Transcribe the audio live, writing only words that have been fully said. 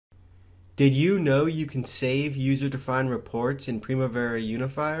Did you know you can save user-defined reports in Primavera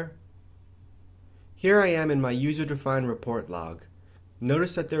Unifier? Here I am in my user-defined report log.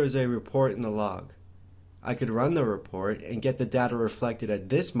 Notice that there is a report in the log. I could run the report and get the data reflected at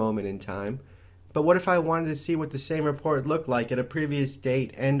this moment in time, but what if I wanted to see what the same report looked like at a previous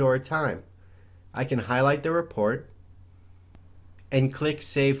date and/or time? I can highlight the report and click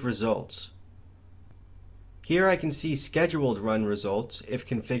Save Results. Here I can see scheduled run results if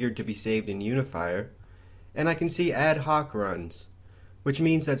configured to be saved in Unifier, and I can see ad hoc runs, which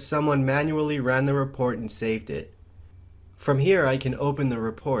means that someone manually ran the report and saved it. From here I can open the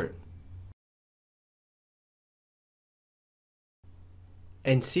report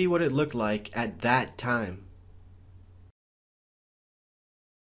and see what it looked like at that time.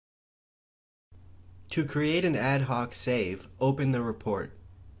 To create an ad hoc save, open the report.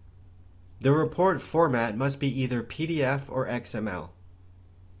 The report format must be either PDF or XML.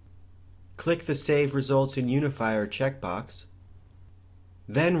 Click the Save Results in Unifier checkbox,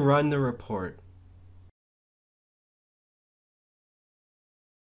 then run the report.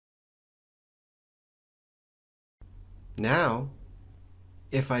 Now,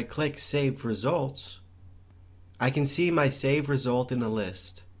 if I click Save Results, I can see my save result in the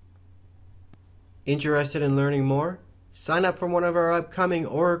list. Interested in learning more? Sign up for one of our upcoming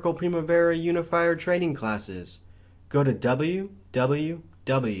Oracle Primavera Unifier training classes. Go to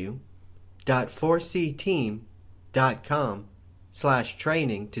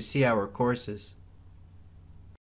www.foreseeteam.com/training to see our courses.